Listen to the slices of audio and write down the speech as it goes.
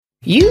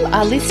You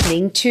are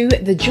listening to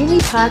the Julie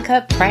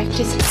Parker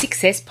Practice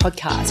Success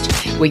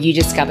Podcast, where you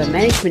discover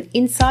management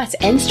insights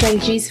and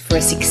strategies for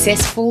a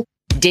successful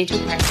dental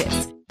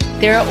practice.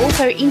 There are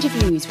also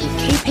interviews with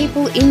key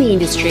people in the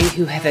industry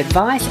who have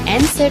advice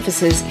and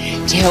services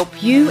to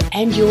help you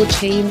and your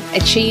team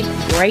achieve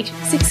great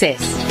success.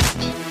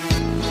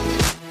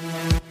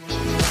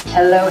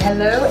 Hello,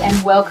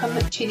 and welcome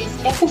to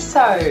this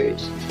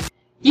episode.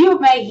 You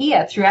may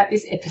hear throughout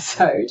this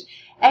episode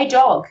a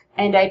dog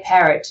and a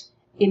parrot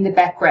in the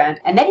background,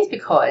 and that is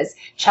because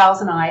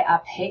Charles and I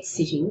are pet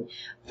sitting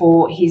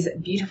for his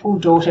beautiful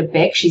daughter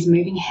Beck. She's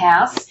moving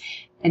house,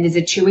 and there's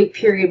a 2-week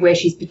period where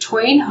she's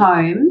between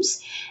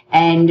homes,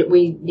 and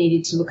we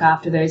needed to look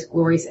after those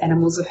glorious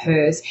animals of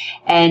hers.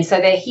 And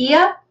so they're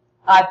here.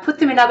 I put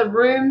them in other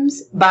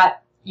rooms,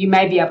 but you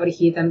may be able to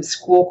hear them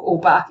squawk or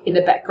bark in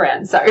the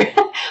background. So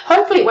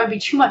hopefully it won't be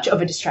too much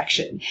of a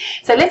distraction.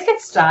 So let's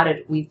get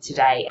started with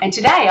today. And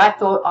today I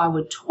thought I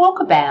would talk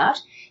about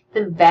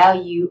the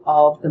value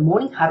of the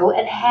morning huddle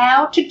and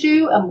how to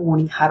do a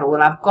morning huddle.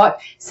 And I've got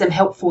some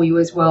help for you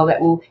as well that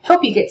will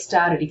help you get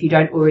started if you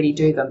don't already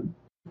do them.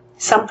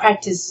 Some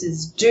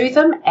practices do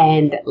them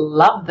and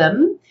love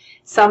them.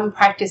 Some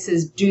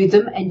practices do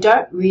them and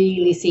don't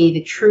really see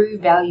the true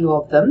value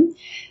of them.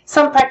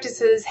 Some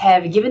practices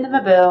have given them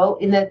a bell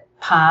in the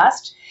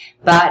past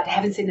but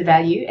haven't seen the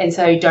value and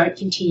so don't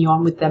continue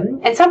on with them.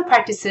 And some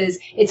practices,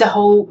 it's a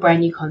whole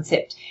brand new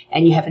concept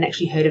and you haven't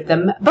actually heard of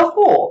them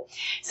before.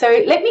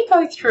 So let me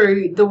go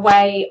through the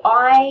way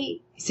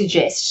I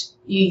suggest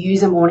you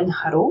use a morning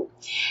huddle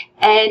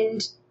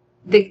and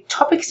the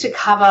topics to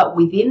cover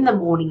within the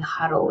morning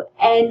huddle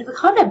and the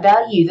kind of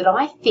value that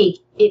I think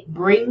it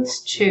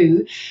brings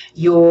to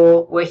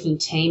your working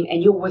team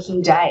and your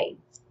working day.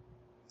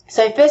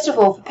 So first of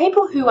all, for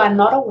people who are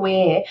not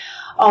aware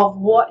of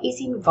what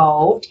is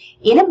involved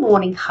in a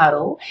morning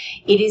huddle,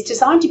 it is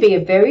designed to be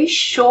a very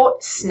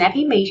short,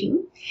 snappy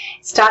meeting.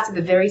 It starts at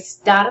the very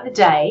start of the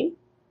day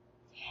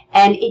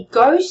and it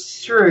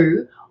goes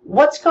through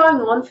what's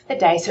going on for the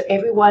day so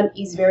everyone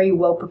is very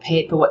well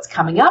prepared for what's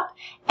coming up,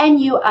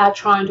 and you are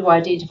trying to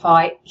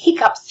identify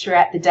hiccups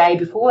throughout the day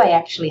before they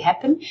actually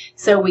happen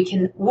so we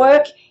can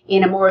work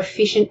in a more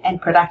efficient and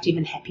productive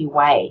and happy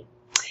way.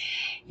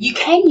 You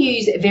can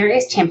use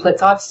various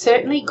templates. I've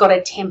certainly got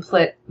a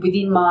template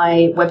within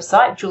my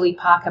website,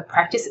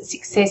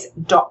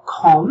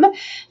 julieparkerpracticesuccess.com.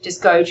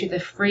 Just go to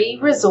the free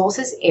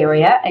resources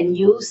area and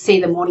you'll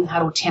see the morning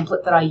huddle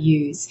template that I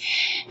use.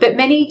 But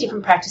many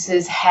different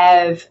practices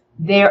have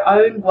their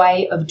own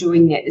way of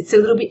doing it. It's a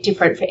little bit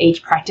different for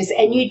each practice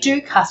and you do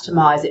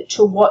customize it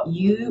to what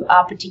you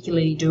are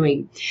particularly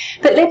doing.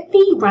 But let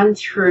me run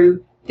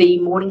through the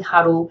morning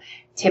huddle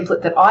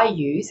template that I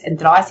use and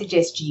that I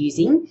suggest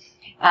using.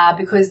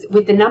 Because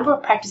with the number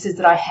of practices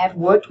that I have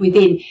worked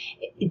within,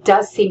 it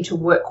does seem to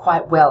work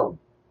quite well.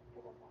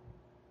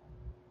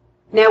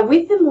 Now,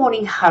 with the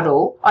morning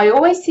huddle, I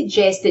always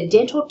suggest that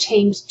dental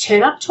teams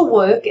turn up to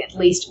work at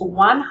least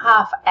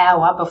 1/2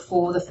 hour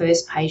before the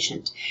first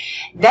patient.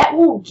 That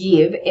will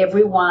give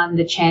everyone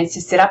the chance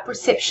to set up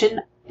reception,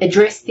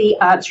 address the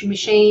answering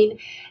machine,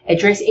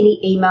 address any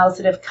emails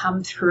that have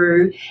come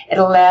through. It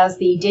allows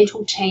the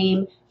dental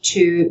team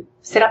to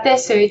set up their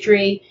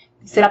surgery,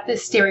 set up the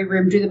stereo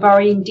room, do the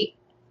burrowing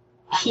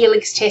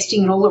helix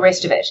testing and all the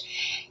rest of it.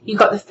 You've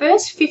got the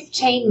first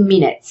 15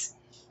 minutes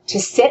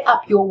to set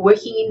up your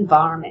working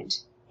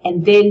environment,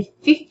 and then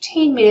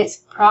 15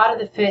 minutes prior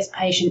to the first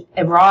patient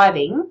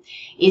arriving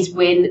is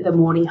when the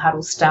morning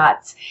huddle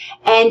starts.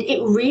 And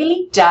it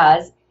really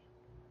does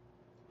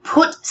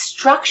put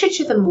structure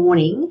to the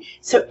morning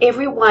so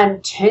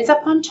everyone turns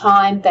up on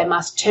time. They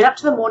must turn up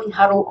to the morning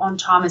huddle on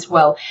time as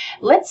well.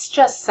 Let's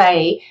just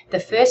say the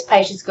first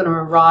patient's going to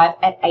arrive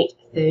at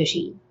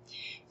 8:30.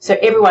 So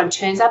everyone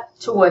turns up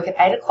to work at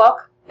 8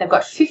 o'clock. They've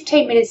got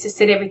 15 minutes to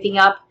set everything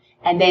up,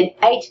 and then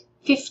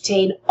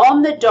 8:15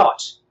 on the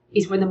dot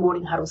is when the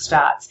morning huddle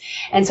starts.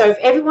 And so if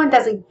everyone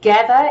doesn't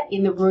gather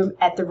in the room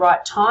at the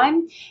right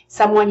time,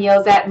 someone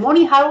yells out,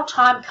 "Morning huddle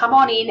time, come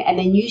on in," and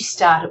then you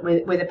start it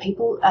whether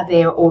people are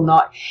there or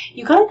not.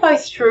 You've got to go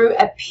through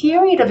a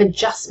period of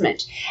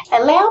adjustment.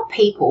 Allow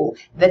people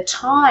the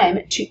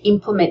time to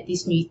implement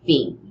this new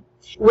thing.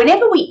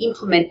 Whenever we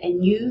implement a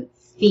new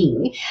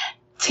thing,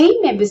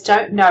 team members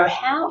don't know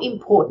how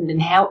important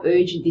and how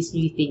urgent this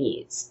new thing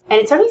is.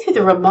 And it's only through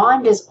the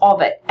reminders of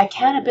it,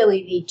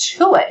 accountability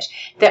to it,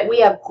 that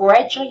we are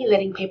gradually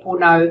letting people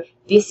know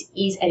this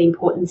is an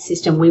important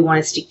system we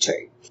want to stick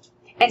to.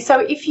 And so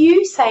if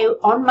you say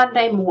on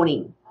Monday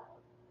morning,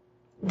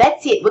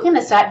 that's it, we're going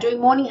to start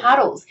doing morning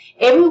huddles.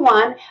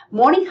 Everyone,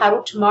 morning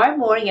huddle tomorrow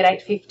morning at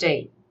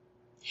 8:15.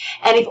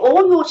 And if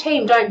all your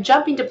team don't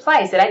jump into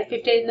place at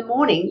 8:15 in the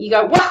morning, you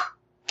go, wow,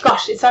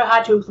 gosh, it's so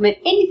hard to implement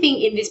anything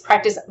in this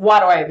practice. Why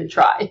do I even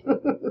try?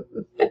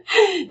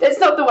 That's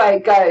not the way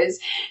it goes.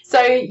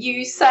 So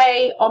you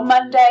say on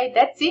Monday,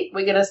 that's it.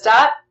 We're going to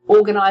start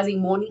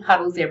organising morning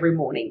huddles every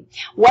morning.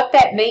 What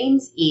that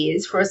means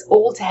is for us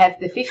all to have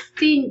the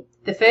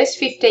first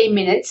 15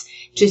 minutes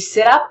to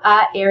set up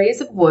our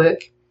areas of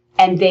work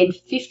And then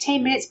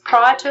 15 minutes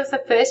prior to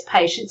the first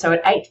patient, so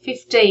at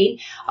 8:15,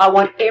 I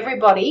want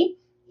everybody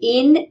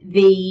in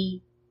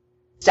the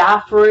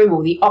staff room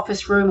or the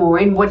office room or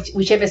in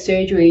whichever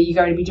surgery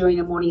you're going to be doing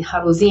the morning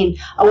huddles in.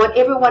 I want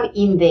everyone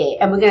in there,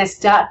 and we're going to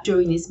start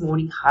doing this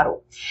morning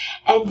huddle.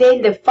 And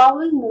then the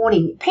following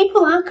morning,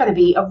 people aren't going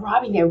to be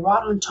arriving there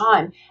right on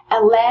time.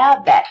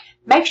 Allow that.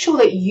 Make sure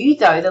that you,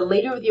 though, the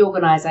leader of the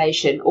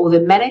organisation or the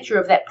manager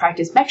of that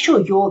practice, make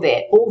sure you're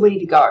there, all ready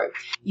to go.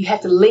 You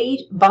have to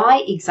lead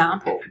by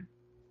example.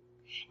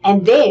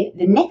 And then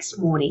the next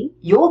morning,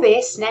 you're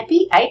there,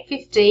 snappy,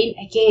 8:15,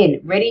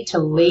 again, ready to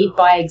lead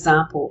by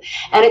example.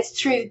 And it's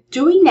through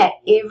doing that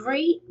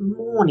every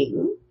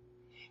morning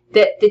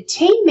that the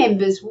team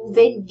members will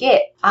then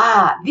get,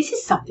 this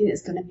is something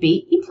that's going to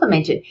be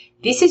implemented.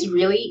 This is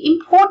really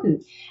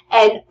important.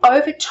 And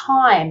over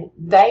time,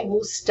 they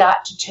will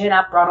start to turn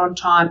up right on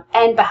time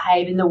and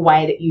behave in the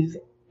way that you've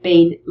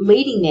been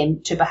leading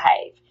them to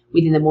behave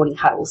within the morning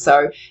huddle.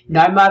 So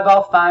no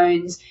mobile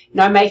phones,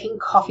 no making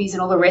coffees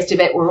and all the rest of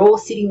it. We're all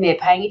sitting there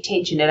paying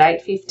attention at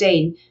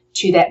 8:15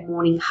 to that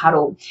morning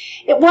huddle.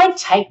 It won't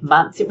take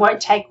months. It won't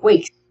take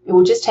weeks. It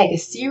will just take a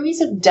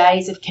series of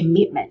days of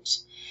commitment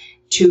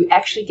to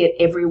actually get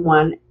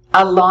everyone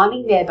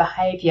aligning their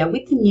behaviour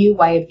with the new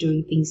way of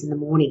doing things in the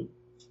morning.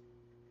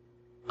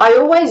 I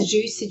always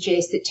do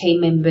suggest that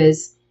team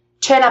members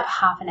turn up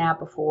half an hour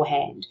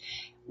beforehand.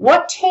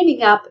 What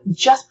turning up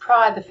just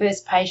prior to the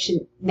first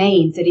patient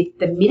means that if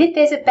the minute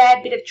there's a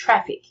bad bit of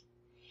traffic,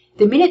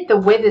 the minute the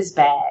weather's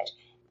bad,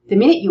 the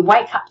minute you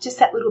wake up just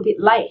that little bit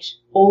late,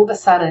 all of a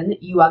sudden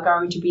you are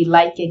going to be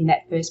late getting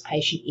that first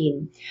patient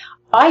in.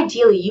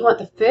 Ideally, you want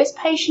the first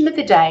patient of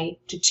the day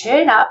to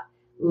turn up,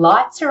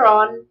 lights are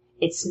on,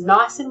 it's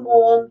nice and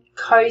warm,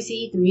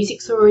 cozy, the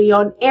music's already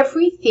on,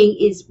 everything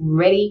is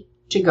ready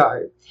to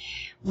go.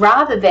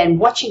 Rather than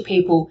watching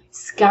people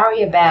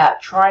scurry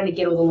about trying to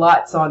get all the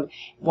lights on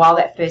while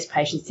that first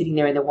patient's sitting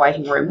there in the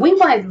waiting room. We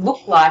want to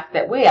look like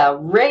that we are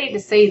ready to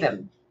see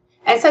them.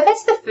 And so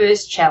that's the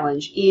first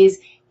challenge, is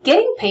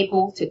getting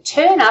people to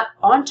turn up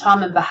on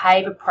time and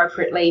behave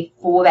appropriately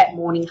for that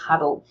morning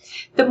huddle.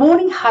 The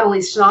morning huddle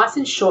is nice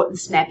and short and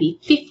snappy,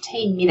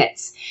 15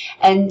 minutes.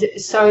 And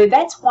so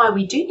that's why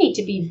we do need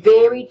to be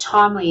very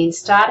timely in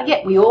starting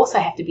it. We also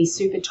have to be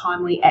super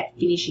timely at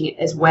finishing it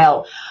as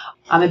well.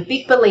 I'm a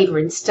big believer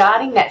in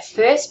starting that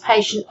first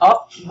patient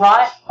off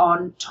right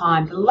on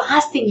time. The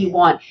last thing you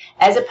want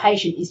as a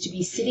patient is to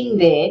be sitting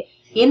there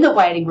in the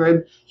waiting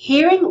room,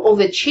 hearing all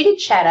the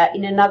chitter-chatter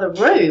in another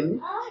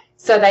room,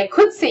 so they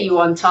could see you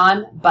on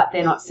time, but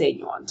they're not seeing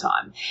you on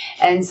time.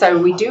 And so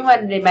we do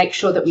want to make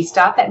sure that we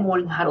start that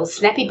morning huddle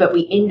snappy, but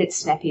we end it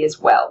snappy as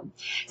well.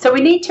 So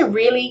we need to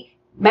really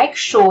make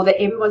sure that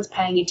everyone's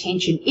paying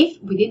attention.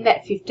 If within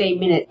that 15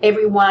 minutes,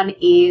 everyone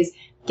is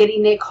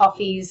getting their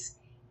coffees,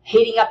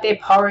 heating up their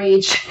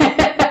porridge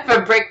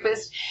for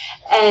breakfast,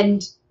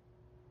 and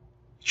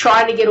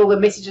trying to get all the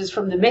messages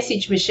from the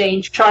message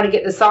machine, trying to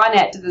get the sign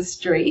out to the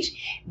street,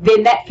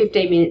 then that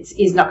 15 minutes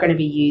is not going to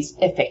be used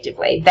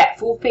effectively. That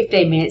full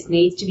 15 minutes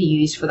needs to be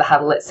used for the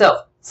huddle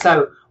itself.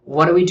 So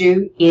what do we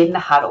do in the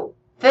huddle?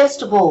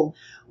 First of all,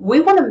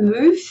 we want to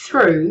move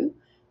through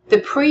the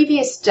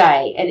previous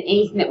day and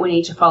anything that we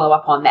need to follow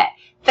up on that.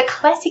 The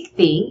classic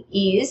thing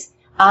is,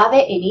 are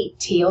there any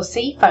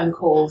TLC phone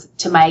calls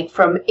to make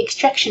from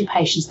extraction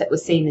patients that were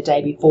seen the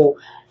day before,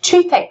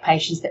 toothache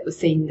patients that were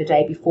seen the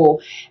day before,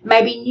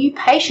 maybe new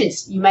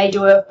patients? You may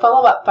do a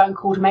follow-up phone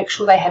call to make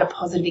sure they had a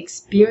positive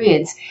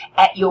experience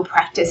at your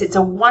practice. It's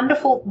a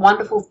wonderful,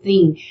 wonderful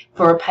thing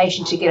for a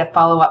patient to get a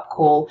follow-up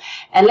call.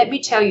 And let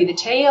me tell you, the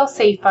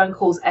TLC phone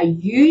calls are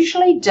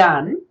usually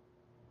done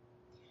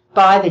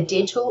by the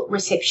dental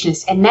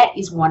receptionist, and that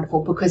is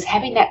wonderful because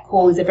having that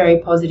call is a very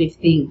positive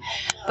thing.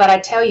 But I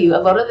tell you, a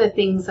lot of the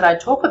things that I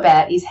talk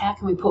about is how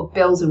can we put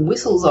bells and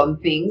whistles on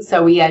things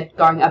so we are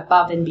going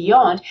above and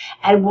beyond.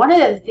 And one of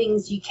the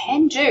things you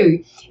can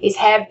do is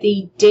have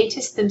the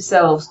dentist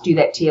themselves do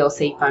that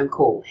TLC phone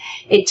call.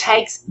 It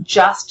takes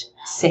just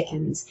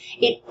seconds.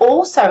 It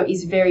also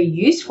is very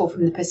useful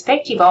from the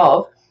perspective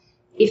of,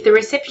 if the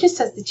receptionist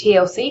does the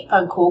TLC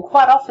phone call,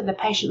 quite often the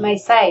patient may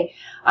say,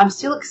 I'm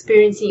still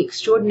experiencing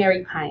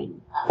extraordinary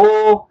pain,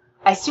 or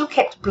I still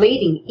kept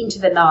bleeding into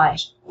the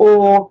night,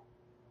 or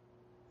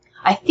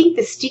I think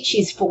the stitch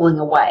is falling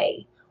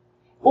away.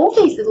 All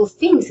these little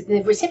things,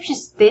 the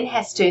receptionist then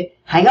has to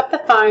hang up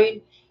the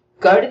phone,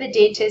 go to the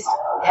dentist,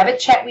 have a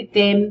chat with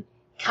them,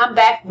 come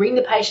back, ring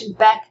the patient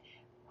back,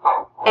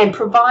 and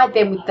provide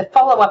them with the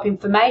follow-up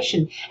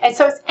information. And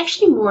so it's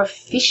actually more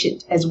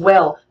efficient as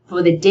well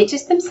for the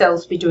dentist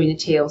themselves to be doing the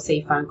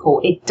TLC phone call.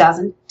 It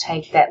doesn't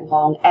take that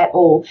long at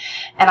all.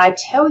 And I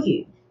tell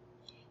you,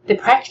 the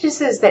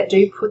practices that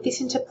do put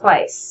this into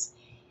place,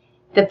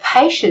 the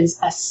patients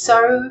are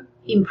so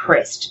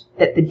impressed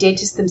that the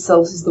dentist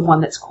themselves is the one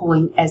that's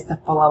calling as the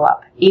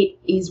follow-up. It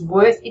is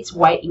worth its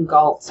weight in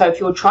gold. So if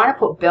you're trying to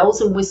put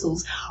bells and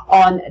whistles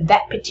on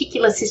that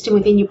particular system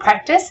within your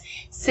practice,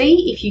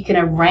 see if you can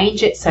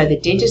arrange it so the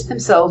dentist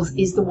themselves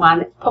is the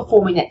one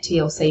performing that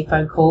TLC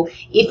phone call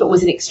if it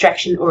was an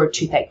extraction or a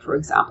toothache, for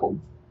example.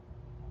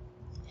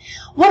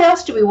 What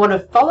else do we want to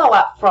follow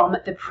up from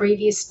the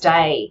previous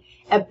day?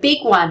 A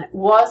big one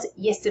was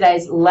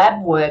yesterday's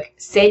lab work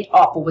sent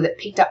off, or was it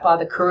picked up by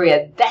the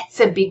courier? That's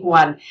a big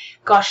one.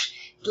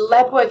 Gosh,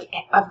 lab work,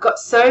 I've got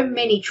so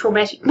many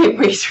traumatic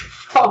memories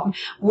from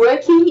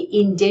working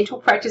in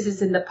dental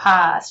practices in the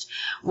past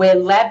where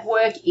lab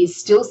work is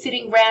still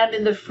sitting around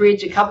in the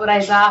fridge a couple of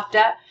days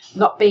after,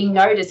 not being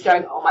noticed,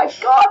 going, oh my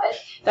God,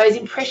 those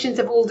impressions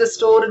have all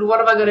distorted. What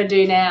have I got to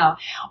do now?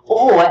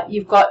 Or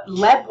you've got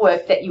lab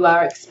work that you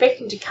are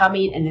expecting to come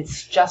in and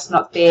it's just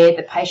not there.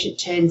 The patient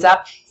turns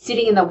up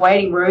sitting in the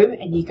waiting room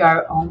and you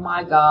go, oh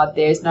my God,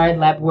 there's no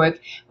lab work.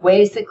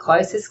 Where's the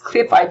closest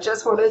clip? I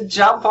just want to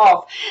jump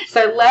off.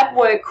 So lab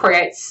work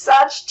creates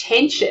such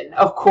tension.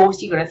 Of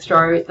course, you've got to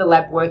throw the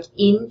lab work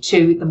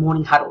into the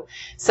morning huddle.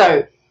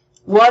 So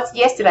was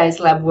yesterday's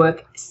lab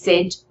work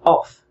sent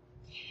off?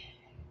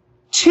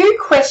 2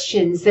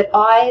 questions that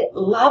I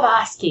love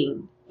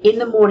asking in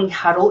the morning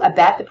huddle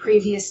about the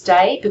previous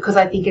day, because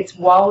I think it's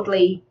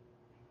wildly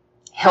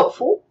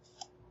helpful,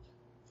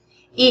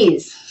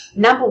 is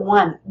number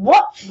 1,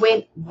 what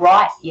went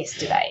right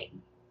yesterday?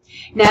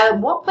 Now,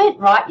 what went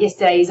right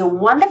yesterday is a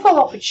wonderful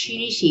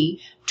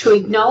opportunity to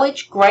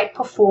acknowledge great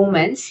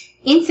performance,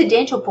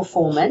 incidental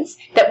performance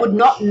that would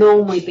not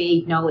normally be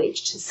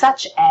acknowledged,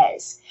 such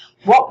as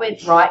what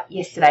went right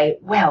yesterday?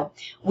 Well,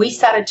 we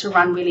started to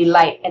run really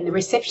late and the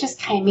receptionist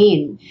came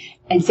in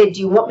and said, do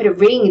you want me to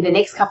ring the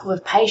next couple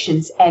of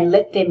patients and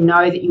let them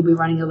know that you'll be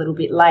running a little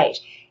bit late?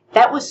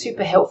 That was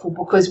super helpful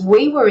because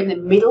we were in the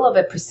middle of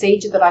a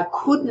procedure that I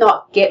could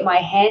not get my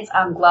hands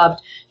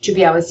ungloved to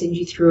be able to send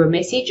you through a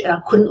message, and I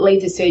couldn't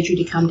leave the surgery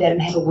to come down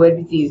and have a word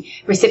with you.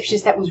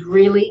 Receptionist, that was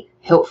really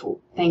helpful.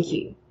 Thank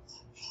you.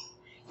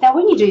 Now,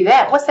 when you do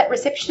that, what's that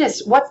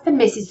receptionist? What's the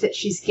message that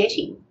she's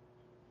getting?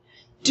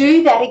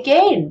 Do that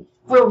again.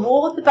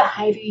 Reward the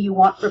behaviour you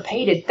want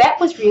repeated. That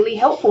was really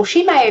helpful.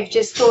 She may have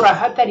just thought, I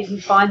hope they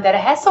didn't find that a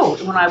hassle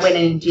when I went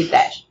in and did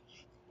that.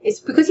 It's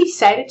because you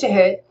stated to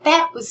her,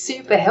 that was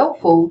super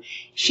helpful.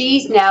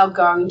 She's now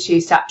going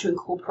to start to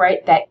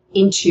incorporate that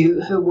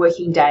into her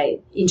working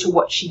day, into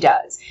what she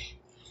does.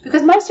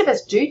 Because most of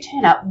us do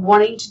turn up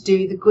wanting to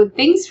do the good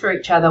things for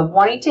each other,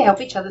 wanting to help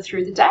each other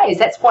through the days.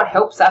 That's what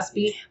helps us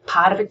be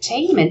part of a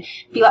team and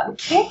feel like we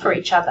care for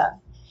each other.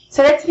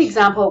 So that's an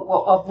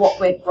example of what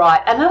went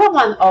right. Another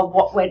one of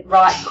what went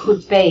right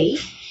could be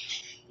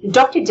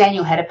Dr.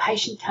 Daniel had a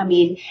patient come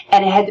in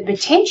and it had the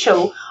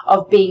potential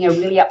of being a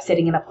really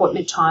upsetting an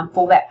appointment time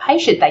for that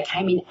patient. They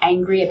came in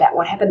angry about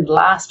what happened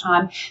last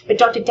time. But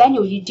Dr.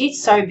 Daniel, you did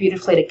so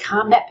beautifully to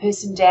calm that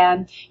person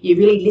down. You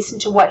really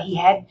listened to what he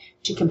had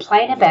to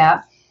complain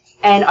about.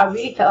 And I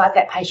really felt like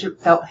that patient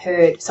felt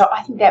heard. So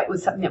I think that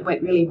was something that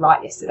went really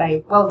right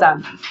yesterday. Well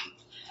done.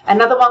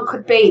 Another one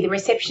could be the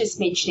receptionist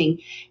mentioning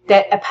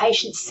that a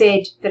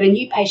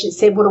new patient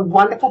said what a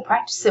wonderful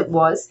practice it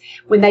was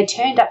when they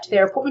turned up to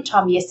their appointment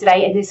time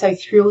yesterday and they're so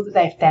thrilled that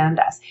they found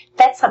us.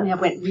 That's something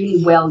that went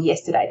really well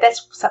yesterday.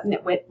 That's something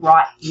that went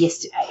right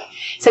yesterday.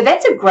 So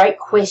that's a great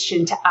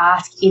question to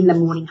ask in the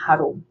morning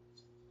huddle.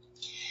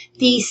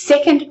 The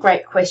second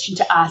great question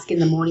to ask in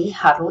the morning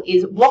huddle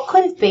is what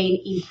could have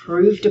been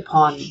improved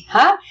upon?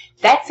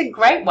 That's a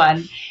great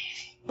one.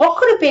 What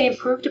could have been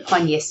improved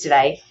upon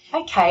yesterday?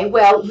 Okay,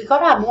 well, we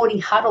got our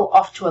morning huddle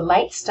off to a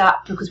late start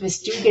because we're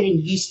still getting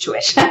used to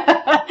it.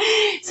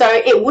 So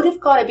it would have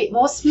gone a bit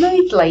more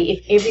smoothly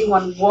if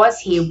everyone was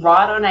here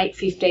right on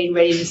 8:15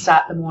 ready to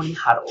start the morning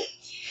huddle.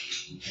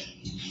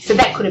 So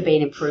that could have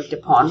been improved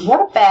upon.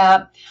 What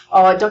about,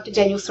 Dr.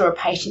 Daniel saw a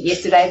patient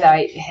yesterday,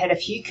 they had a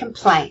few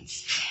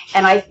complaints.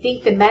 And I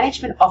think the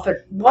management of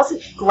it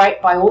wasn't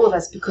great by all of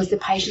us because the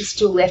patient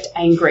still left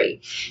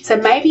angry. So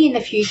maybe in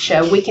the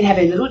future we can have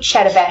a little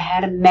chat about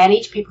how to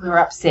manage people who are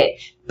upset,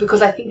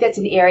 because I think that's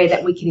an area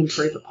that we can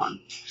improve upon.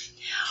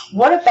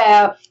 What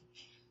about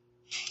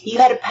you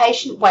had a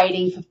patient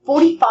waiting for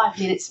 45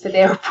 minutes for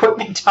their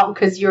appointment time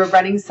because you were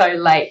running so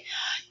late?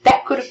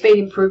 That could have been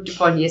improved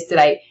upon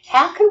yesterday.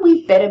 How can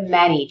we better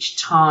manage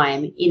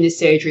time in the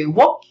surgery?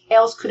 What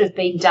else could have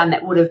been done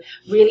that would have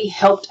really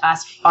helped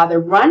us either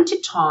run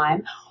to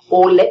time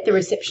or let the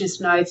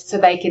receptionist know so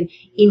they can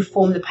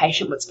inform the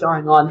patient what's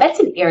going on? That's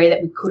an area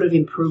that we could have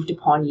improved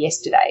upon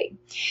yesterday.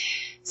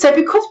 So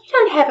because we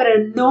don't have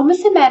an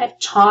enormous amount of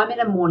time in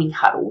a morning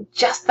huddle,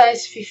 just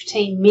those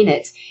 15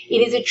 minutes, it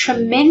is a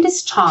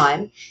tremendous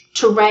time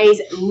to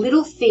raise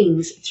little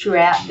things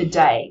throughout the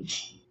day.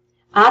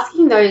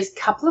 Asking those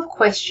couple of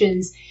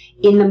questions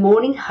in the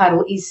morning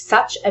huddle is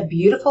such a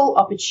beautiful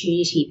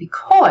opportunity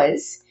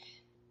because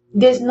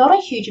there's not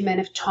a huge amount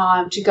of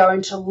time to go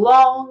into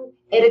long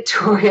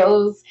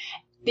editorials,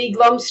 big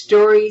long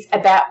stories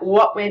about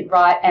what went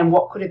right and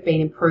what could have been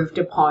improved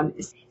upon.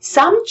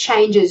 Some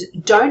changes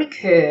don't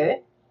occur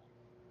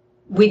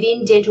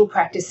within dental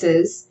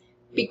practices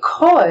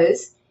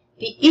because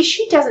the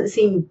issue doesn't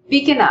seem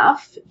big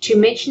enough to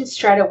mention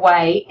straight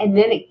away, and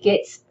then it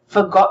gets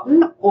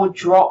forgotten or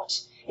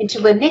dropped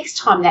until the next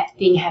time that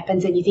thing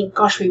happens and you think,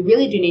 gosh, we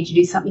really do need to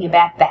do something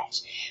about that.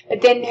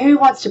 But then who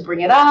wants to bring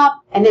it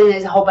up? And then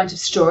there's a whole bunch of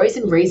stories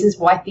and reasons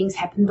why things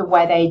happened the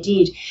way they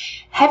did.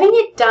 Having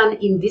it done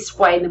in this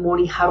way in the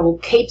morning huddle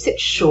keeps it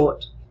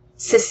short,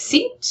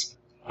 succinct,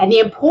 and the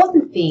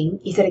important thing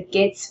is that it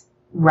gets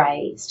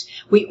raised.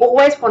 We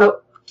always want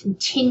to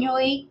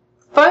continually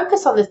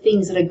focus on the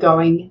things that are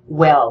going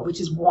well,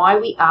 which is why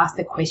we ask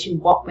the question,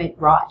 what went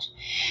right?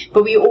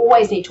 But we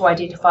always need to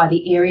identify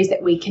the areas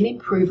that we can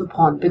improve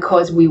upon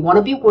because we want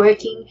to be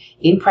working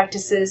in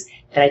practices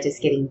that are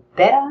just getting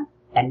better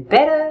and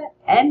better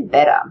and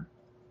better.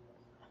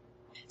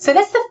 So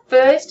that's the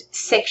first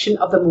section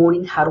of the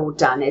morning huddle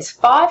done. There's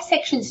 5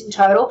 sections in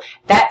total.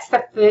 That's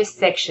the first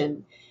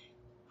section.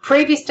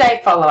 Previous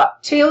day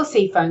follow-up,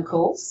 TLC phone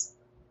calls.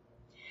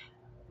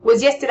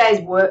 Was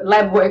yesterday's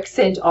lab work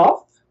sent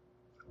off?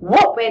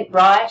 What went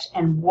right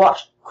and what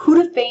could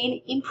have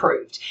been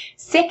improved.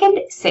 Second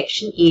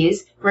section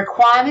is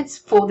requirements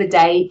for the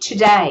day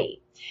today.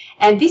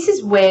 And this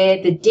is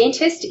where the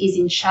dentist is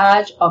in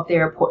charge of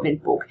their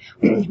appointment book.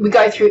 We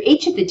go through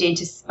each of the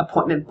dentist's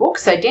appointment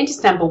books. So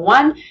dentist number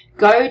 1,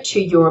 go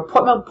to your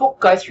appointment book,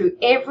 go through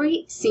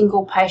every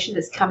single patient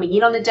that's coming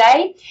in on the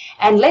day,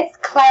 and let's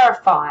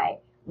clarify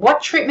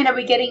what treatment are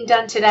we getting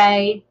done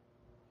today.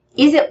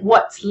 Is it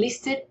what's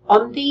listed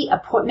on the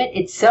appointment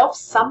itself?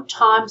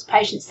 Sometimes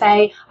patients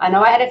say, I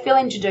know I had a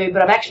filling to do,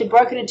 but I've actually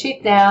broken a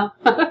tooth now.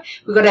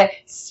 We've got to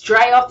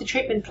stray off the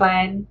treatment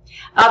plan.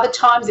 Other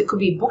times it could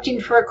be booked in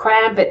for a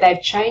crown, but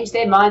they've changed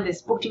their mind. They're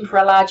booked in for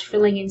a large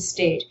filling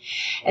instead.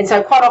 And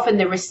so quite often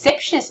the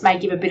receptionist may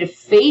give a bit of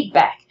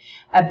feedback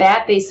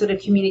about these sort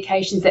of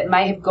communications that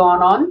may have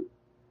gone on.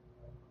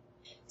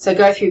 So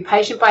go through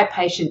patient by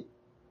patient,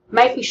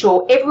 making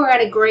sure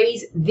everyone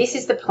agrees this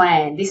is the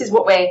plan. This is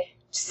what we're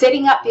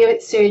setting up the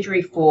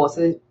surgery for,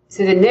 so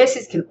the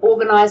nurses can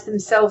organise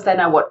themselves. They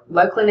know what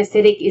local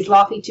anaesthetic is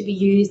likely to be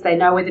used. They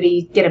know whether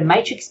to get a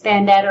matrix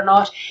band out or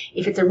not.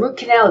 If it's a root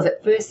canal, is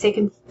it first,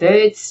 second,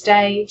 third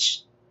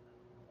stage?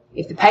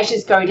 If the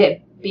patient's going to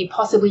be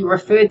possibly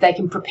referred, they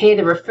can prepare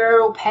the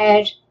referral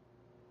pad.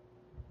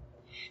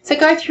 So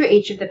go through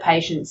each of the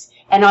patients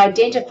and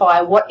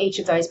identify what each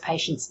of those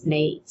patients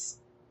needs.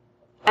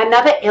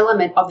 Another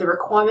element of the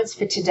requirements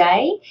for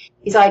today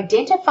is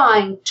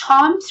identifying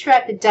times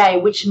throughout the day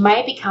which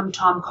may become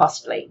time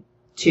costly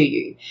to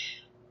you.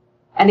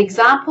 An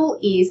example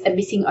is a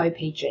missing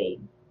OPG.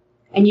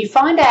 And you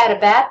find out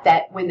about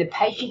that when the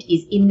patient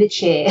is in the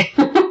chair.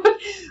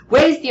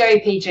 Where's the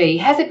OPG?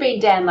 Has it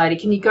been downloaded?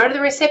 Can you go to the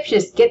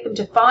receptionist, get them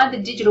to find the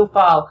digital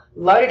file,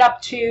 load it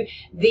up to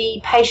the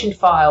patient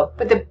file?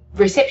 But the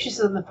receptionist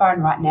is on the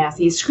phone right now,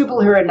 so you scribble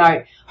her a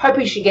note,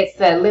 hoping she gets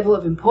the level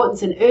of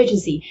importance and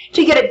urgency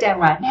to get it done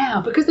right now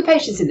because the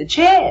patient's in the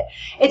chair.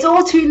 It's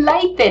all too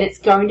late then. It's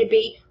going to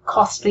be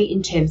costly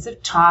in terms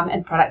of time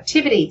and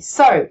productivity.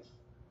 So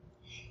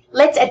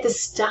let's, at the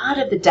start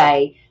of the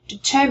day,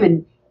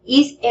 determine,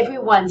 is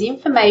everyone's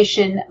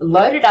information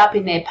loaded up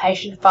in their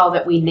patient file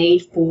that we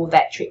need for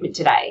that treatment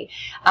today?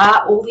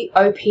 Are all the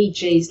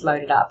OPGs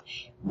loaded up?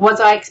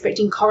 Was I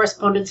expecting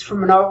correspondence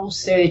from an oral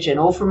surgeon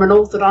or from an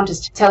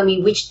orthodontist telling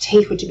me which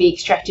teeth were to be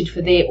extracted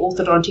for their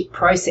orthodontic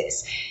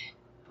process?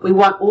 We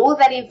want all of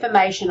that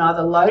information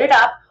either loaded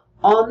up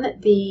on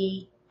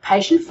the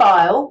patient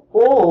file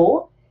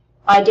or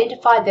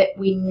identify that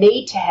we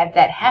need to have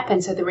that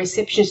happen so the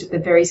receptionist at the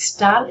very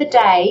start of the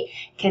day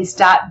can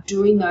start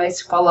doing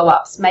those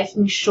follow-ups,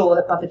 making sure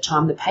that by the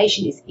time the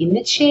patient is in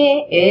the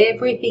chair,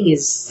 everything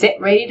is set,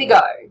 ready to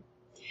go.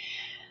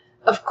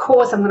 Of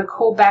course, I'm going to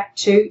call back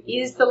to,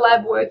 is the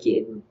lab work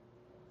in?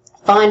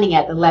 Finding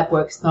out the lab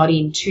work's not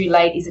in too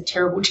late is a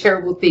terrible,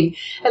 terrible thing.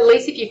 At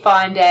least if you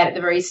find out at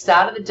the very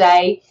start of the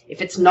day,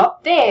 if it's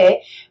not there,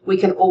 we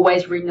can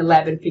always ring the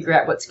lab and figure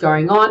out what's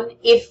going on.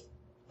 If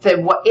for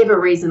whatever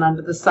reason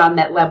under the sun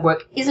that lab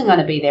work isn't going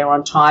to be there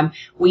on time,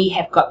 we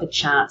have got the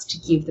chance to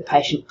give the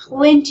patient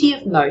plenty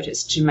of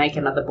notice to make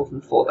another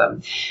booking for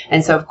them.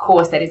 And so, of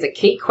course, that is a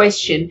key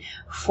question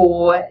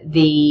for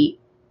the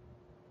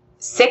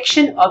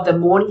section of the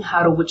morning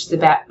huddle, which is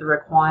about the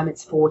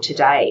requirements for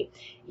today.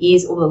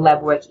 Is all the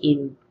lab work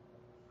in?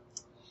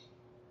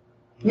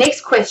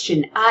 Next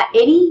question, are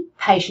any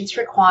patients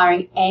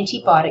requiring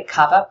antibiotic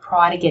cover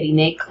prior to getting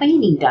their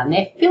cleaning done,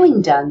 their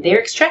filling done, their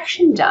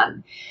extraction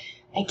done?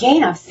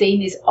 Again, I've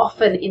seen this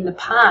often in the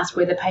past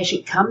where the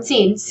patient comes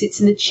in,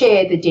 sits in the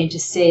chair, the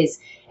dentist says,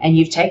 and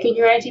you've taken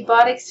your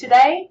antibiotics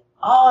today?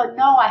 Oh,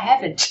 no, I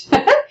haven't.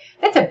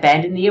 Let's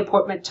abandon the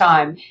appointment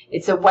time.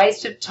 It's a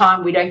waste of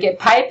time. We don't get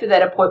paid for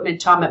that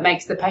appointment time. It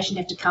makes the patient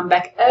have to come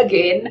back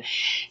again.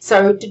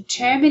 So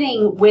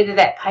determining whether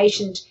that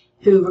patient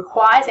who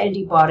requires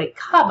antibiotic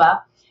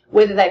cover,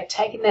 whether they've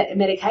taken that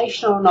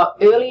medication or not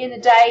early in the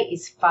day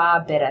is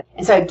far better.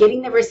 And so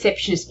getting the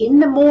receptionist in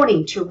the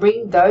morning to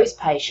ring those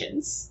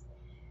patients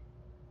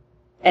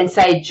and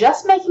say,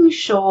 just making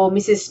sure,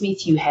 Mrs.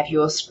 Smith, you have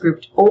your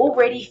script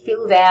already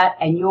filled out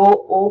and you're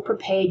all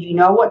prepared. You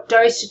know what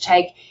dose to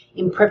take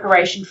in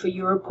preparation for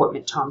your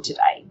appointment time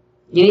today.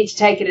 You need to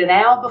take it an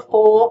hour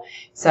before,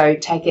 so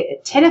take it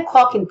at 10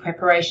 o'clock in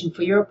preparation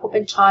for your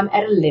appointment time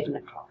at 11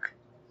 o'clock.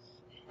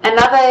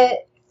 Another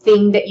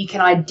thing that you can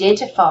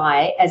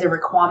identify as a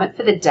requirement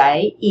for the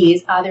day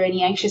is, are there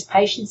any anxious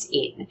patients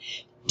in?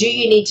 Do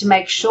you need to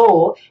make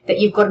sure that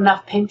you've got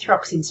enough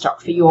Penthrox in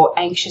stock for your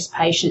anxious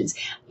patients?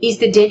 Is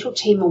the dental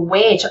team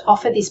aware to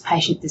offer this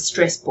patient the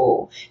stress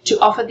ball, to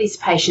offer this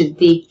patient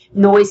the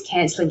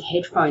noise-cancelling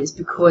headphones,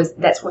 because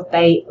that's what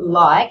they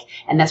like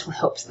and that's what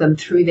helps them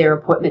through their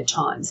appointment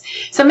times?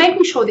 So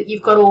making sure that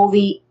you've got all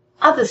the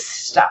other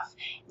stuff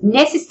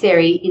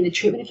necessary in the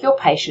treatment of your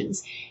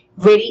patients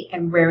ready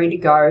and raring to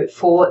go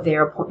for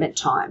their appointment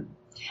time.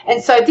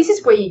 And so this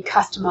is where you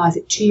customise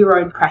it to your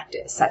own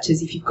practice, such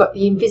as if you've got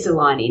the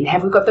Invisalign in,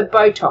 have we got the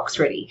Botox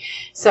ready?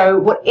 So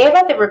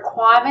whatever the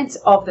requirements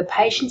of the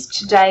patients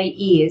today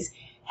is,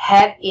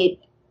 have it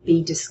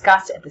be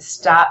discussed at the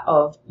start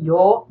of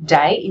your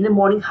day in the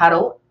morning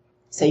huddle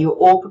so you're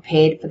all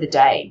prepared for the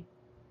day.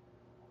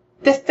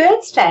 The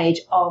third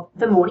stage of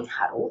the morning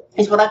huddle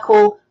is what I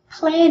call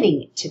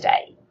planning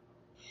today.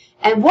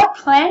 And what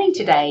planning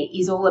today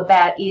is all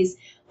about is,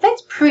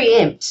 let's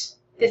preempt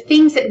the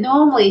things that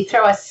normally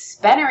throw a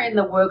spanner in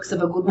the works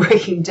of a good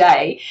working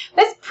day.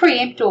 Let's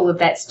preempt all of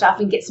that stuff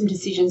and get some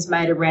decisions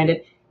made around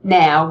it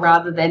now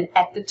rather than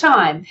at the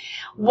time.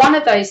 One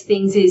of those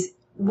things is,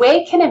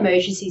 where can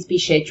emergencies be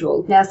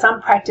scheduled? Now,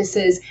 some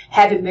practices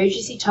have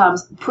emergency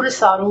times put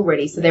aside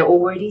already, so they're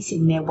already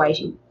sitting there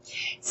waiting.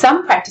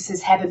 Some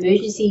practices have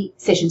emergency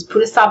sessions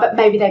put aside, but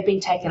maybe they've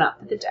been taken up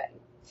for the day.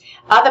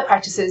 Other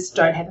practices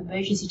don't have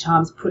emergency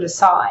times put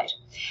aside.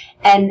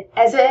 And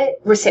as a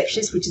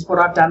receptionist, which is what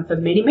I've done for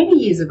many, many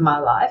years of my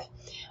life,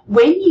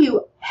 when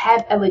you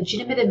have a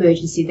legitimate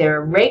emergency,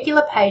 they're a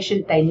regular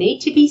patient, they need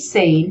to be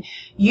seen,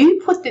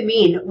 you put them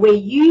in where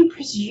you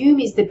presume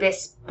is the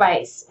best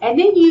space. And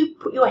then you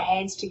put your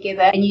hands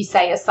together and you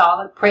say a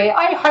silent prayer.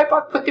 I hope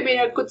I've put them in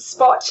a good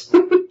spot.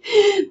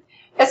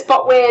 A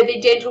spot where the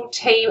dental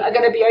team are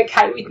going to be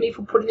okay with me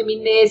for putting them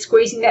in there,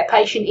 squeezing that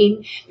patient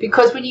in.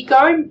 Because when you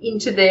go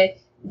into the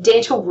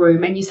dental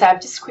room and you say,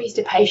 I've just squeezed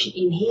a patient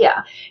in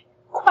here,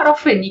 quite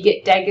often you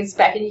get daggers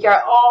back and you go,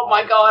 oh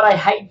my God, I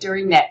hate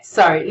doing that.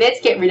 So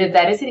let's get rid of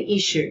that as an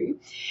issue,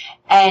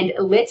 and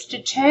let's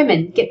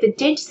determine, get the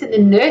dentist and the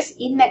nurse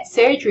in that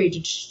surgery to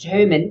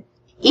determine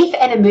if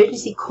an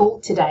emergency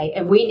called today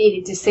and we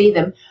needed to see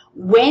them,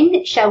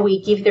 when shall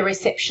we give the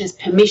receptionist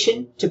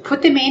permission to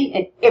put them in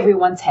and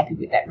everyone's happy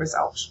with that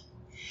result.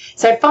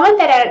 So find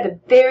that out at the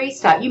very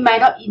start. You may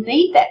not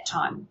need that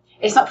time.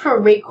 It's not for a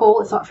recall,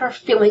 it's not for a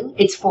filling,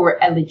 it's for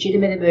a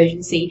legitimate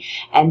emergency,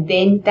 and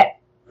then that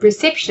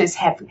receptionist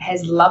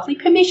has lovely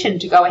permission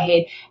to go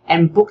ahead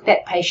and book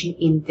that patient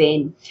in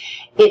then.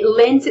 It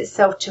lends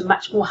itself to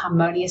much more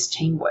harmonious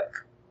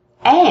teamwork.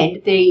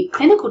 And the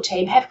clinical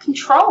team have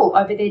control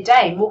over their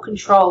day, more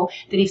control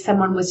than if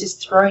someone was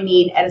just thrown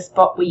in at a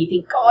spot where you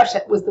think, gosh,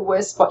 that was the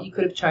worst spot you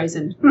could have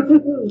chosen.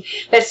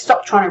 Let's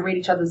stop trying to read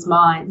each other's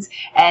minds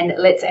and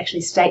let's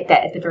actually state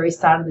that at the very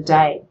start of the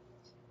day.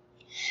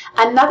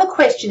 Another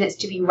question that's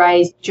to be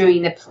raised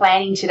during the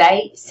planning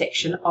today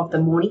section of the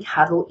morning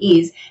huddle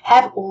is,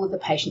 have all of the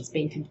patients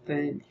been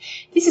confirmed?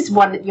 This is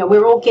one that,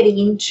 we're all getting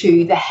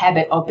into the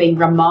habit of being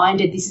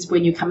reminded, this is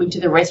when you're coming to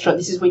the restaurant,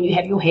 this is when you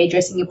have your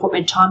hairdressing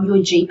appointment time, your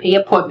GP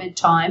appointment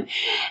time.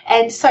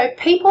 And so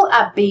people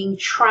are being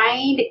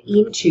trained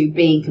into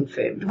being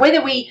confirmed.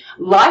 Whether we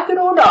like it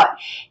or not,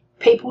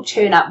 people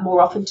turn up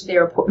more often to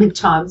their appointment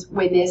times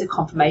when there's a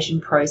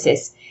confirmation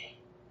process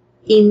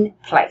in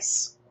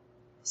place.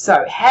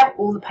 So have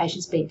all the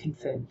patients been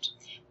confirmed?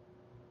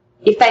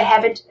 If they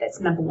haven't, that's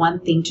the number one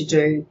thing to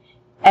do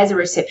as a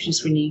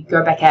receptionist when you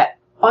go back out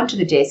onto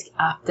the desk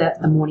after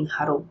the morning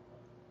huddle.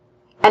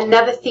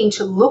 Another thing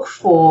to look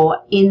for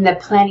in the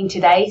planning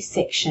today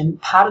section,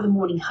 part of the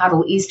morning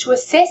huddle, is to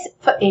assess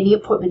for any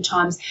appointment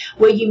times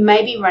where you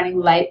may be running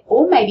late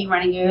or may be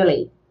running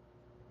early.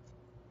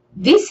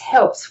 This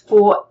helps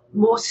for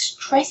more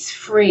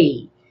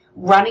stress-free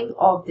running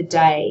of the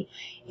day.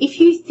 If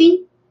you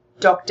think,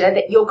 doctor,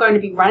 that you're going to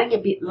be running a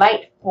bit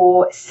late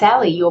for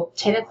Sally, your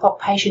 10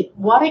 o'clock patient,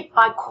 why don't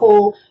I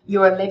call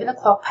your 11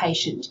 o'clock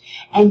patient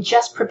and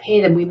just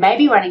prepare them? We may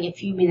be running a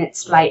few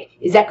minutes late.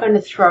 Is that going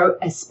to throw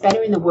a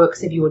spanner in the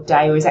works of your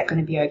day, or is that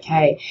going to be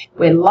okay?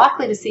 We're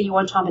likely to see you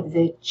on time, but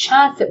there's a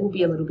chance that we'll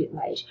be a little bit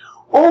late.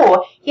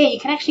 Or, yeah, you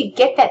can actually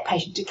get that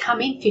patient to come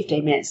in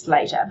 15 minutes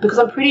later, because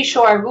I'm pretty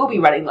sure I will be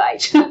running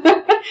late.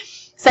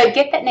 So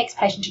get that next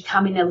patient to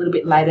come in a little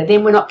bit later.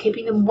 Then we're not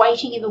keeping them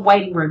waiting in the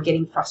waiting room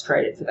getting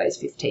frustrated for those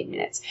 15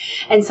 minutes.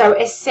 And so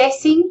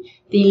assessing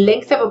the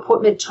length of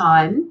appointment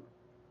time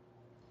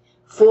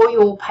for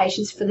your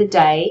patients for the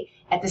day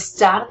at the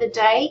start of the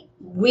day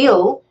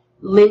will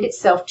lend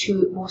itself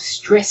to more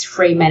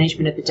stress-free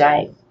management of the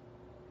day.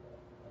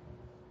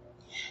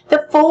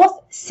 The fourth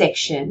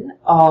section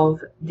of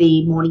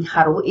the morning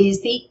huddle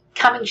is the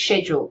coming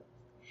schedule.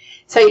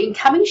 So in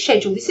coming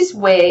schedule, this is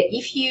where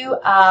if you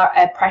are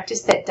a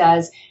practice that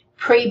does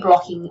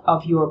pre-blocking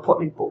of your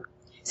appointment book.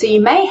 So you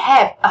may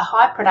have a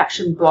high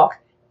production block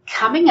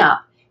coming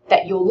up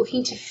that you're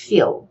looking to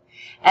fill.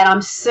 And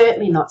I'm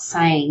certainly not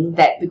saying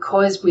that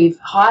because we've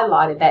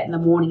highlighted that in the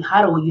morning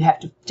huddle, you have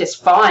to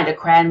just find a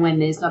crown when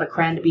there's not a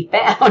crown to be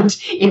found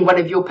in one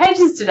of your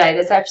patients today.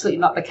 That's absolutely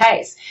not the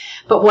case.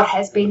 But what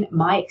has been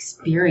my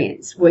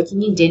experience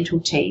working in dental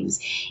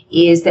teams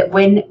is that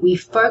when we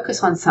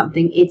focus on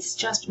something, it's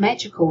just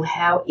magical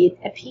how it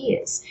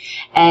appears.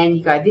 And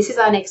you go, this is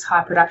our next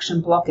high production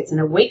block. It's in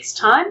a week's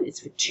time. It's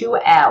for 2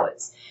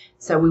 hours.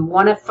 So we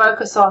want to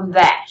focus on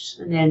that,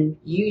 and then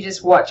you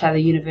just watch how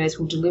the universe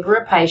will deliver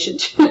a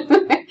patient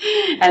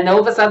and all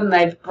of a sudden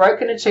they've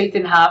broken a tooth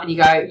in half and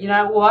you go, you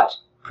know what,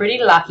 pretty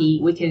lucky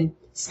we can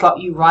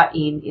slot you right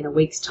in a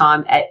week's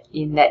time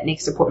in that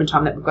next appointment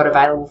time that we've got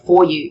available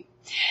for you.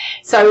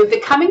 So the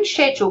coming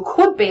schedule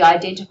could be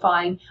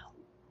identifying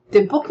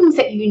the bookings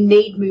that you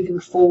need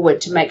moving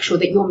forward to make sure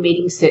that you're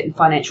meeting certain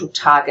financial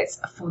targets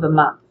for the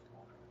month.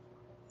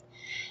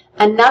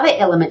 Another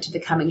element to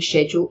the coming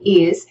schedule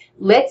is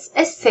let's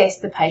assess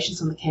the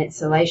patients on the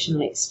cancellation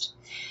list.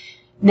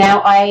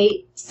 Now,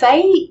 I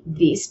say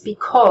this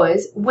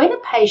because when a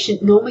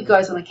patient normally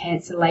goes on a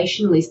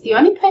cancellation list, the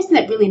only person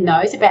that really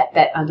knows about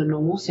that under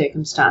normal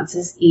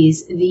circumstances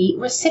is the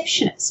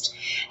receptionist.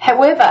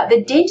 However,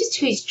 the dentist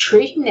who is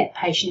treating that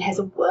patient has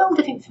a world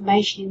of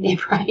information in their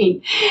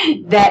brain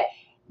that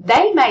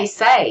they may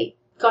say,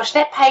 gosh,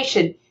 that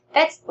patient,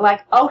 that's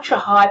like ultra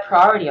high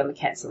priority on the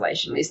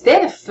cancellation list.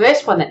 They're the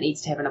first one that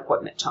needs to have an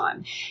appointment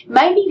time.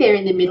 Maybe they're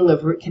in the middle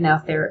of root canal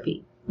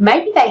therapy.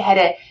 Maybe they had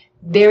a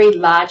very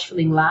large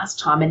filling last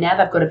time and now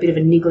they've got a bit of a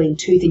niggling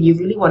tooth and you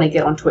really want to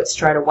get onto it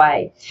straight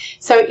away.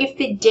 So if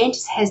the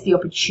dentist has the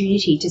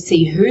opportunity to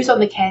see who's on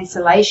the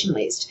cancellation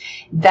list,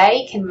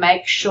 they can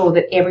make sure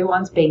that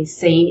everyone's being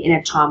seen in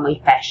a timely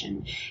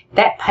fashion.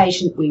 That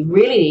patient, we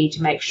really need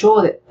to make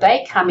sure that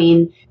they come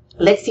in.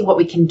 Let's see what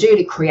we can do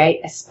to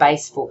create a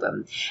space for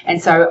them.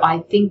 And so I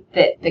think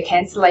that the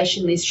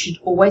cancellation list should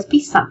always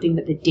be something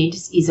that the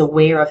dentist is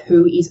aware of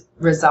who is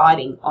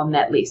residing on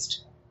that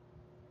list.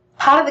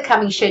 Part of the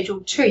coming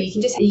schedule too,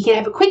 you can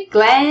have a quick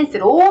glance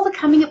at all the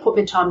coming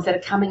appointment times that are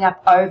coming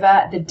up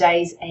over the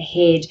days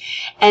ahead,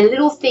 and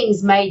little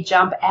things may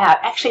jump out.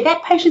 Actually,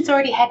 that patient's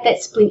already had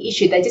that splint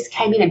issue. They just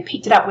came in and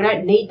picked it up. We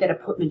don't need that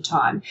appointment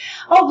time.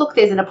 Oh, look,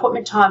 there's an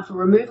appointment time for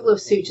removal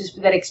of sutures for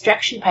that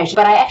extraction patient,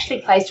 but I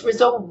actually placed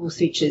resorbable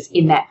sutures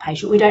in that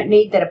patient. We don't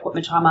need that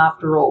appointment time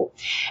after all.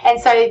 And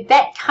so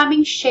that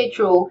coming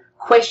schedule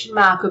question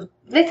mark of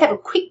let's have a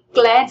quick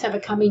glance over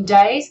coming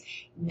days,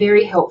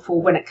 very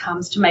helpful when it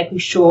comes to making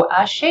sure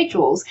our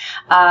schedules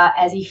are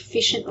as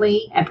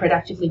efficiently and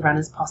productively run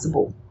as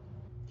possible.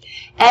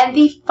 And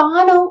the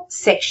final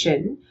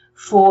section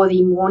for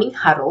the morning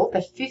huddle,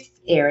 the fifth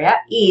area,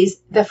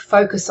 is the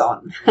focus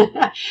on.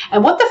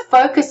 And what the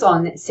focus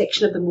on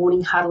section of the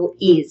morning huddle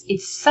is,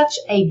 it's such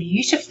a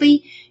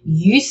beautifully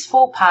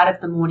useful part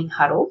of the morning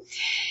huddle.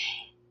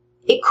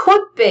 It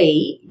could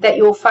be that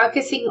you're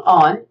focusing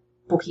on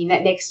booking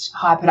that next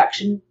high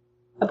production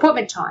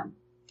appointment time.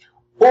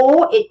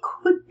 Or it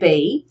could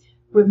be,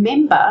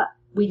 remember,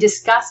 we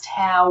discussed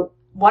how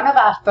one of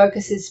our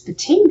focuses for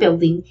team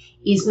building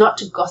is not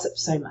to gossip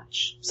so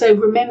much. So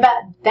remember,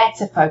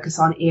 that's a focus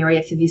on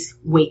area for this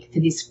week, for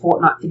this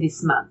fortnight, for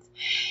this month.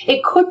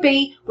 It could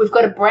be we've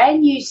got a brand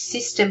new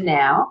system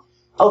now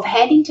of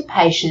handing to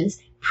patients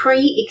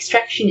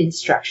pre-extraction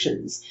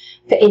instructions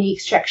for any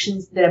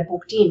extractions that are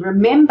booked in.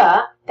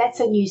 Remember, that's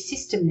a new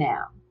system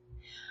now.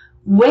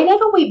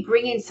 Whenever we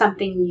bring in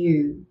something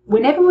new,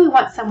 whenever we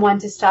want someone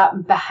to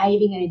start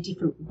behaving in a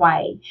different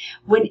way,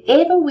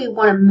 whenever we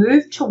want to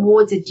move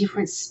towards a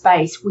different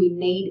space, we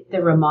need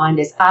the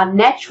reminders. Our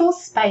natural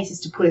space is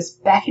to put us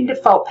back in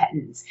default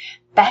patterns,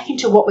 back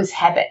into what was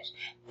habit,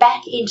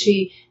 back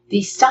into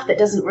the stuff that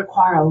doesn't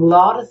require a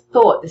lot of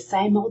thought, the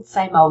same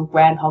old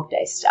Groundhog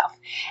Day stuff.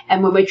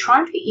 And when we're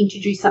trying to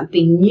introduce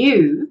something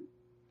new,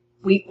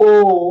 we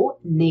all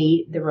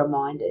need the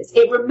reminders.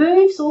 It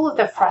removes all of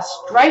the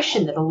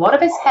frustration that a lot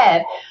of us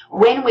have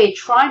when we're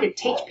trying to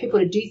teach people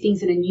to do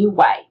things in a new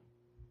way.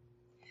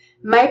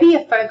 Maybe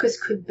a focus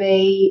could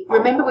be,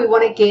 remember, we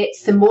want to get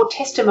some more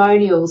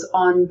testimonials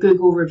on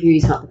Google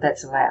reviews, not that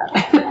that's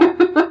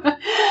allowed.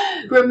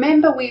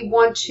 Remember, we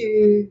want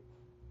to,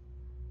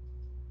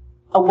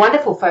 a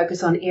wonderful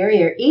focus on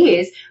area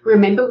is,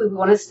 remember, we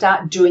want to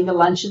start doing the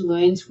lunch and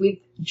learns with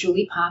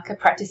Julie Parker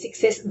Practice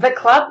Success, the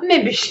club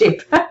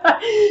membership.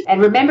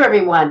 And remember,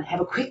 everyone,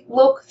 have a quick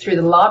look through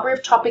the library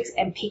of topics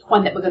and pick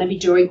one that we're going to be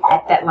doing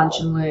at that lunch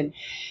and learn.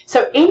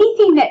 So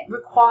anything that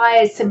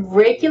requires some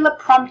regular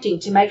prompting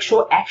to make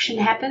sure action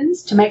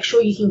happens, to make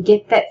sure you can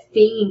get that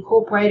thing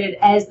incorporated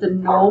as the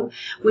norm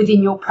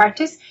within your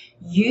practice,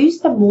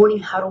 use the morning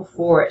huddle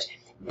for it.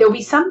 There'll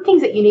be some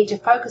things that you need to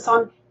focus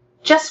on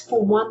just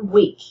for 1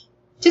 week.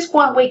 Just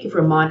 1 week of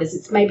reminders.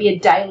 It's maybe a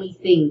daily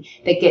thing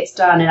that gets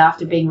done, and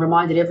after being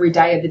reminded every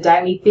day of the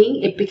daily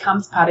thing, it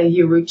becomes part of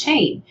your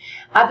routine.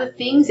 Other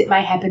things, it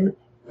may happen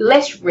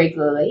less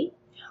regularly,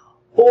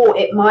 or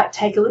it might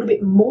take a little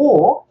bit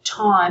more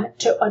time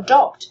to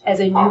adopt as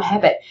a new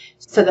habit.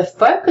 So the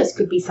focus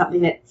could be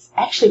something that's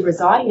actually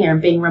residing there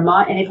and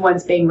and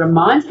everyone's being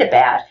reminded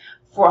about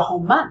for a whole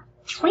month,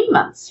 3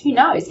 months, who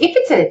knows? If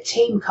it's a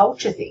team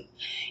culture thing,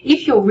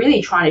 if you're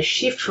really trying to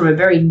shift from a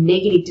very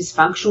negative,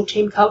 dysfunctional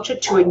team culture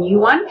to a new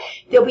one,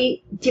 there'll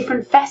be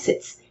different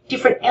facets,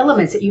 different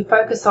elements that you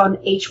focus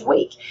on each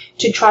week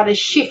to try to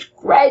shift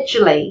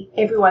gradually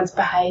everyone's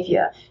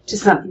behaviour to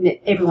something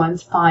that everyone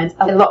finds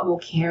a lot more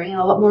caring and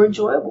a lot more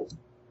enjoyable.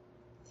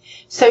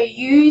 So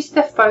use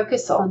the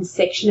focus on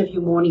section of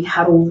your morning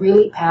huddle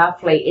really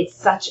powerfully. It's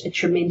such a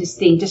tremendous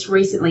thing. Just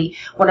recently,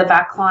 one of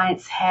our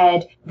clients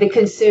had the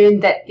concern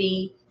that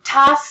the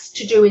tasks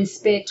to do in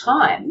spare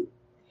time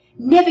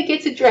never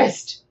gets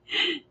addressed.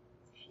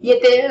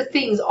 Yet there are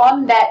things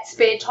on that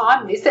spare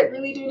time list that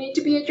really do need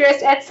to be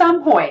addressed at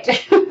some point,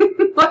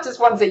 not just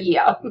once a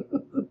year.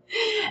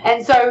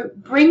 And so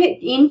bring it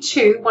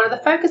into one of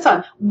the focus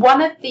on.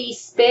 One of the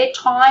spare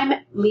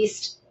time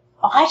list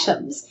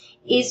items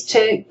is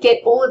to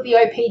get all of the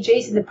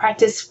OPGs in the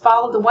practice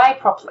filed away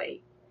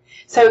properly.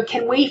 So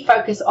can we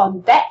focus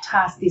on that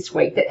task this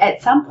week, that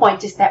at some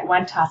point just that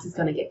one task is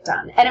going to get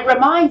done? And it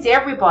reminds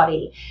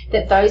everybody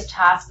that those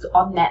tasks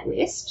on that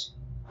list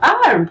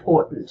are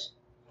important.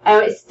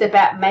 It's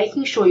about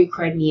making sure you're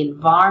creating the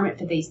environment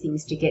for these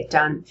things to get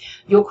done.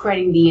 You're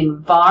creating the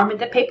environment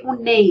that people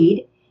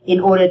need in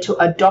order to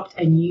adopt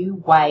a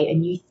new way, a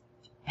new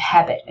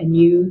habit, a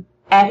new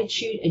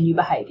attitude, a new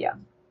behaviour.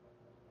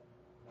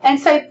 And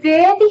so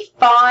they're the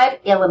 5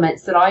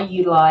 elements that I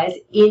utilise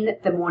in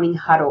the Morning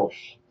Huddle.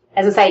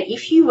 As I say,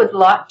 if you would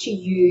like to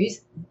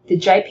use the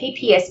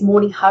JPPS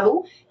Morning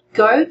Huddle,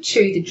 go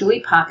to the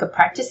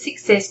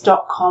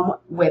julieparkerpracticesuccess.com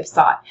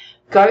website.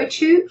 Go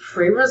to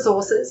free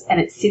resources and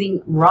it's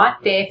sitting right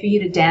there for you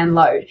to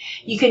download.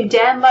 You can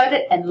download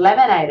it and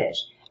laminate it,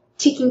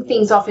 ticking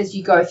things off as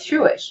you go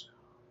through it.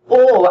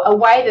 Or a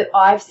way that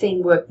I've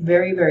seen work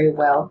very, very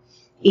well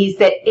is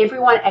that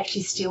everyone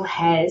actually still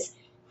has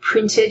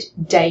printed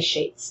day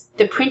sheets.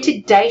 The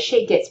printed day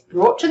sheet gets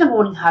brought to the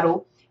Morning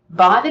Huddle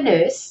by the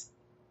nurse.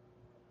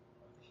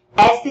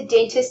 As the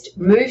dentist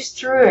moves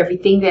through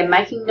everything, they're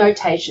making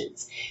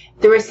notations.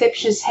 The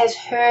receptionist has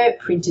her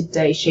printed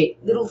day sheet,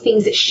 little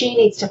things that she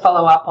needs to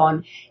follow up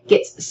on,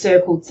 gets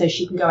circled so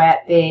she can go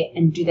out there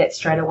and do that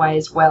straight away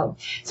as well.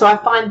 So I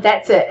find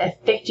that's an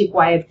effective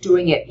way of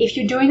doing it. If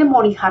you're doing the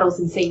morning huddles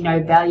and see no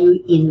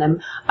value in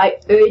them, I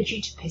urge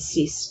you to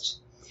persist,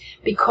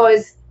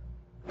 because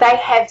they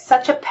have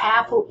such a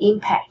powerful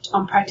impact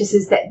on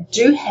practices that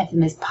do have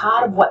them as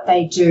part of what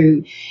they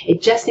do.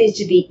 It just needs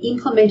to be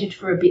implemented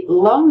for a bit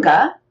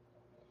longer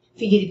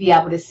for you to be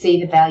able to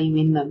see the value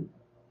in them.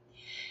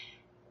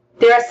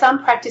 There are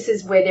some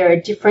practices where there are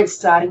different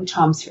starting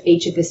times for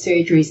each of the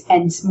surgeries,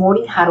 and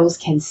morning huddles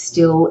can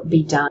still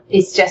be done.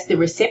 It's just the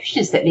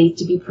receptionist that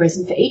needs to be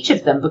present for each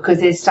of them,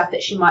 because there's stuff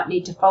that she might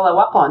need to follow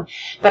up on.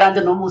 But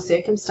under normal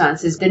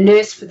circumstances, the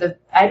nurse for the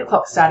 8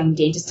 o'clock starting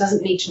dentist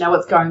doesn't need to know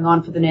what's going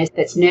on for the nurse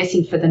that's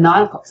nursing for the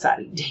 9 o'clock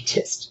starting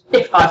dentist.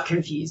 If I've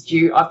confused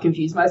you, I've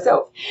confused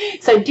myself.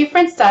 So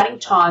different starting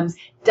times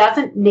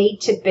doesn't need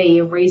to be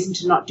a reason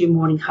to not do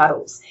morning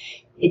huddles.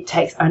 It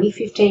takes only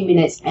 15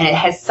 minutes and it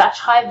has such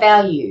high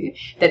value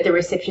that the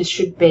receptionist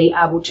should be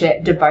able to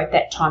devote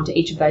that time to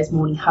each of those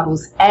morning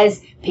huddles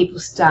as people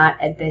start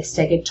at their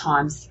staggered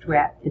times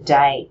throughout the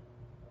day.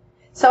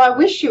 So I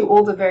wish you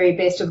all the very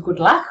best of good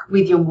luck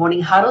with your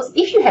morning huddles.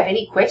 If you have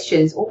any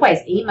questions, always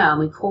email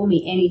me, call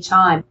me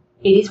anytime.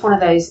 It is one of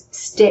those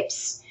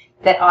steps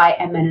that I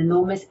am an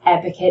enormous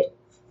advocate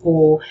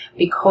for,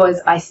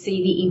 because I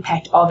see the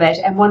impact of it,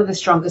 and one of the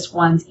strongest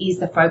ones is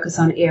the focus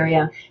on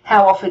area.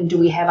 How often do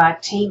we have our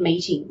team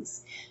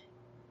meetings,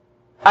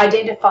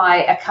 identify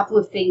a couple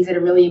of things that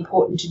are really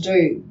important to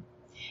do,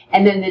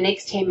 and then the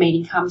next team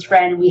meeting comes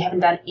around and we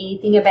haven't done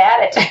anything about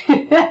it?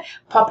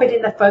 Pop it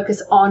in the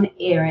focus on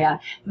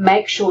area.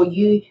 Make sure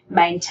you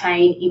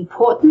maintain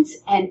importance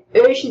and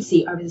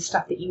urgency over the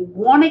stuff that you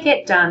want to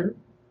get done.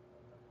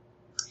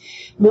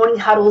 Morning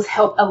huddles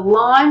help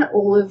align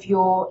all of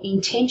your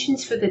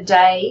intentions for the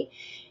day.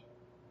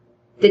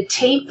 The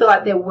team feel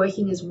like they're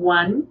working as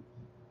one.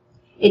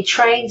 It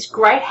trains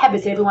great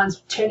habits.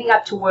 Everyone's turning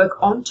up to work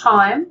on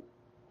time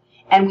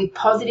and with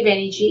positive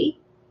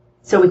energy,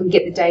 so we can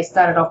get the day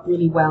started off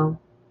really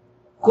well.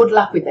 Good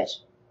luck with it.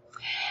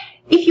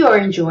 If you are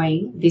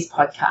enjoying this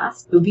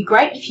podcast, it would be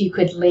great if you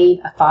could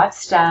leave a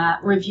 5-star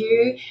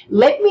review.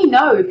 Let me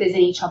know if there's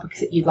any topics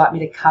that you'd like me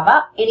to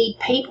cover, any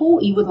people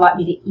you would like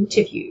me to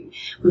interview.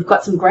 We've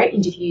got some great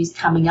interviews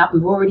coming up.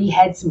 We've already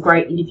had some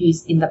great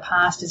interviews in the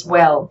past as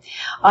well.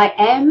 I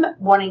am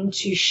wanting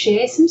to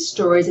share some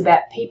stories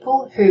about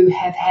people who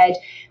have had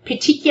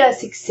particular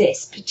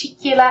success,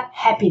 particular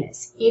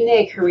happiness in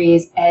their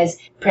careers as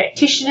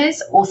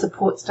practitioners or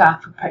support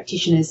staff for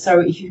practitioners. So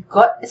if you've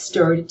got a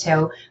story to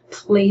tell,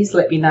 please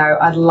let me know.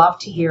 I'd love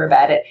to hear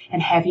about it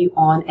and have you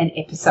on an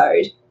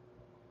episode.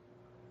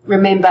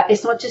 Remember,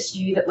 it's not just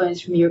you that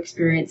learns from your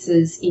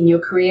experiences in your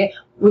career.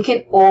 We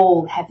can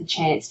all have the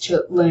chance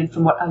to learn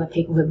from what other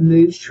people have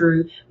moved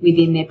through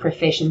within their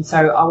profession.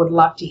 So I would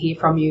love to hear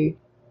from you.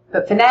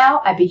 But for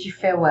now, I bid you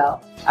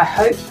farewell. I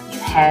hope you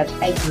have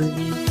a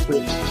groovy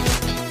week.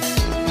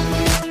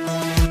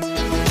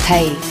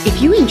 Hey,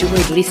 if you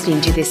enjoyed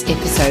listening to this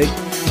episode,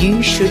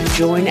 you should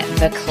join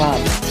the club.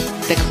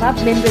 The club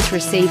members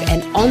receive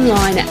an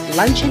online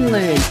lunch and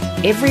learn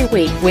every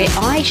week where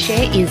I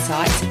share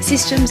insights,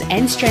 systems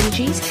and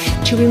strategies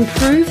to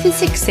improve the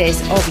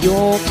success of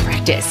your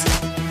practice.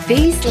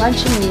 These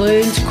lunch and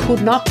learns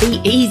could not be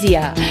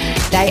easier.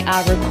 They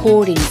are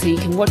recordings so you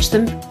can watch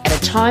them at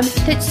a time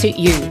that suits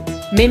you.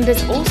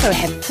 Members also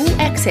have full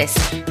access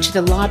to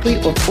the library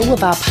of all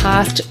of our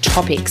past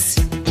topics.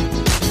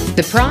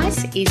 The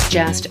price is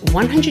just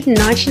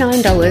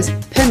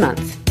 $199 per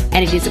month.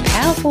 And it is a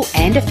powerful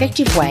and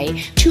effective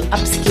way to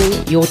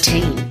upskill your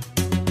team.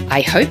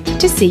 I hope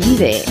to see you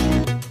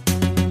there.